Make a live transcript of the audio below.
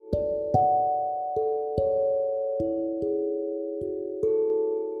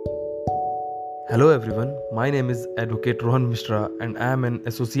Hello everyone, my name is Advocate Rohan Mishra and I am an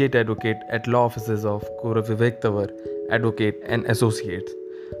Associate Advocate at Law Offices of Kura Vivek Tawar, Advocate and Associates.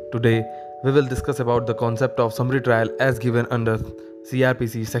 Today, we will discuss about the concept of summary trial as given under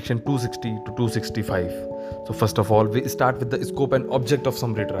CRPC section 260 to 265. So first of all, we start with the scope and object of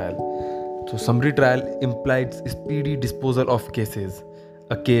summary trial. So summary trial implies speedy disposal of cases.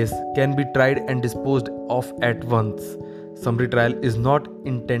 A case can be tried and disposed of at once. Summary trial is not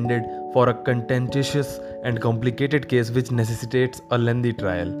intended for a contentious and complicated case which necessitates a lengthy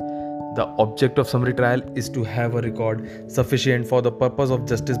trial. The object of summary trial is to have a record sufficient for the purpose of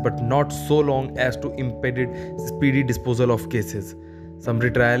justice but not so long as to impede speedy disposal of cases.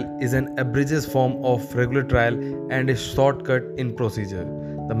 Summary trial is an abridged form of regular trial and a shortcut in procedure.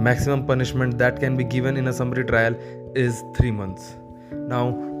 The maximum punishment that can be given in a summary trial is 3 months.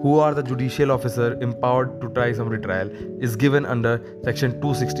 Now, who are the judicial officer empowered to try summary trial is given under section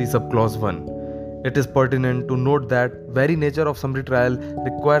 260 subclause 1. It is pertinent to note that very nature of summary trial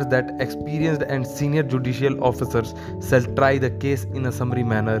requires that experienced and senior judicial officers shall try the case in a summary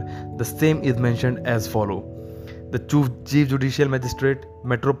manner. The same is mentioned as follow: the Chief Judicial Magistrate,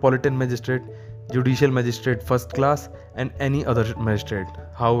 Metropolitan Magistrate, Judicial Magistrate First Class and any other magistrate.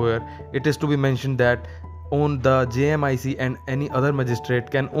 However, it is to be mentioned that the JMIC and any other magistrate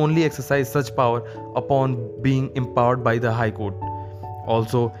can only exercise such power upon being empowered by the High Court.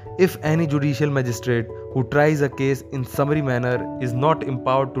 Also, if any judicial magistrate who tries a case in summary manner is not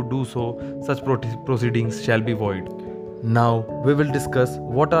empowered to do so, such proceedings shall be void. Now, we will discuss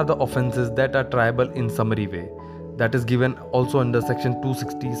what are the offences that are triable in summary way. That is given also under section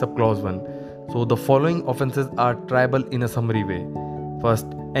 260 subclause 1. So, the following offences are triable in a summary way. First,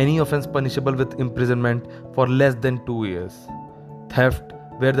 any offence punishable with imprisonment for less than 2 years. Theft,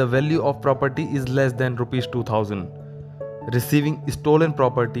 where the value of property is less than Rs 2000. Receiving stolen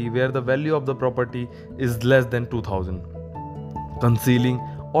property, where the value of the property is less than 2000. Concealing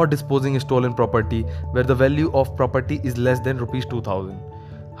or disposing stolen property, where the value of property is less than Rs 2000.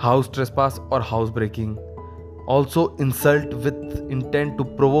 House trespass or housebreaking. Also, insult with intent to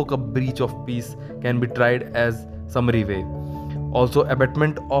provoke a breach of peace can be tried as summary way. Also,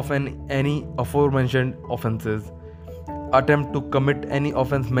 abatement of any aforementioned offences, attempt to commit any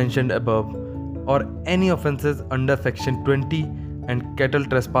offence mentioned above, or any offences under section 20 and Cattle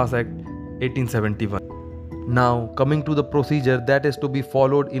Trespass Act 1871. Now, coming to the procedure that is to be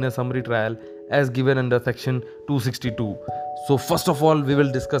followed in a summary trial as given under section 262. So first of all, we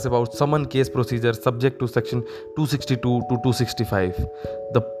will discuss about summon case procedure subject to section 262 to 265.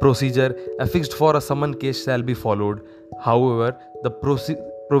 The procedure affixed for a summon case shall be followed. However, the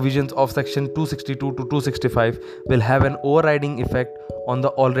provisions of section 262 to 265 will have an overriding effect on the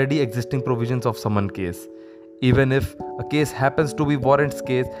already existing provisions of summon case. Even if a case happens to be warrants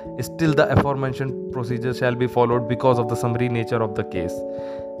case, still the aforementioned procedure shall be followed because of the summary nature of the case.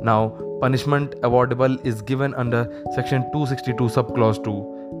 Now, punishment awardable is given under section 262 subclause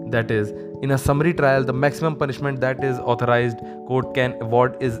 2. That is, in a summary trial, the maximum punishment that is authorized court can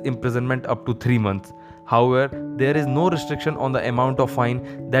award is imprisonment up to 3 months. However, there is no restriction on the amount of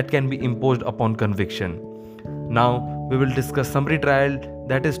fine that can be imposed upon conviction. Now, we will discuss summary trial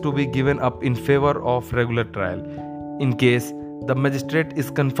that is to be given up in favor of regular trial. In case the magistrate is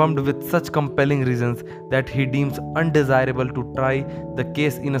confirmed with such compelling reasons that he deems undesirable to try the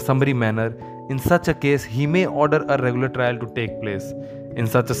case in a summary manner, in such a case he may order a regular trial to take place. In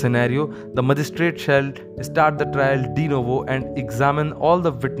such a scenario, the magistrate shall start the trial de novo and examine all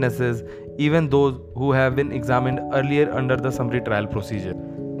the witnesses, even those who have been examined earlier under the summary trial procedure.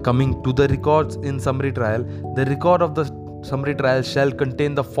 Coming to the records in summary trial, the record of the summary trial shall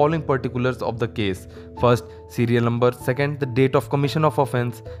contain the following particulars of the case. First, serial number. Second, the date of commission of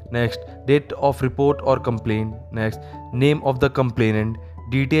offence. Next, date of report or complaint. Next, name of the complainant,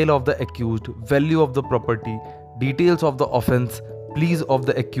 detail of the accused, value of the property, details of the offence, pleas of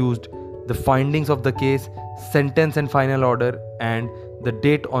the accused, the findings of the case, sentence and final order, and the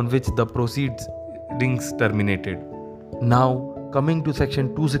date on which the proceedings terminated. Now, coming to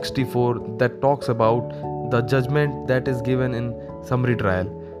section 264 that talks about the judgment that is given in summary trial.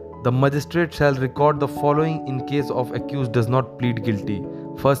 The magistrate shall record the following in case of accused does not plead guilty.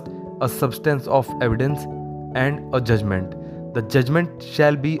 First, a substance of evidence and a judgment. The judgment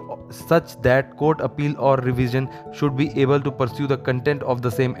shall be such that court appeal or revision should be able to pursue the content of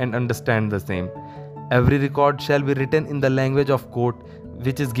the same and understand the same. Every record shall be written in the language of court,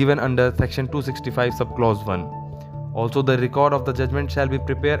 which is given under section 265 subclause 1. Also, the record of the judgment shall be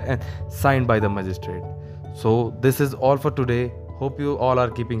prepared and signed by the magistrate. So, this is all for today. Hope you all are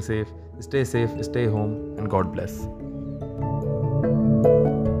keeping safe. Stay safe, stay home, and God bless.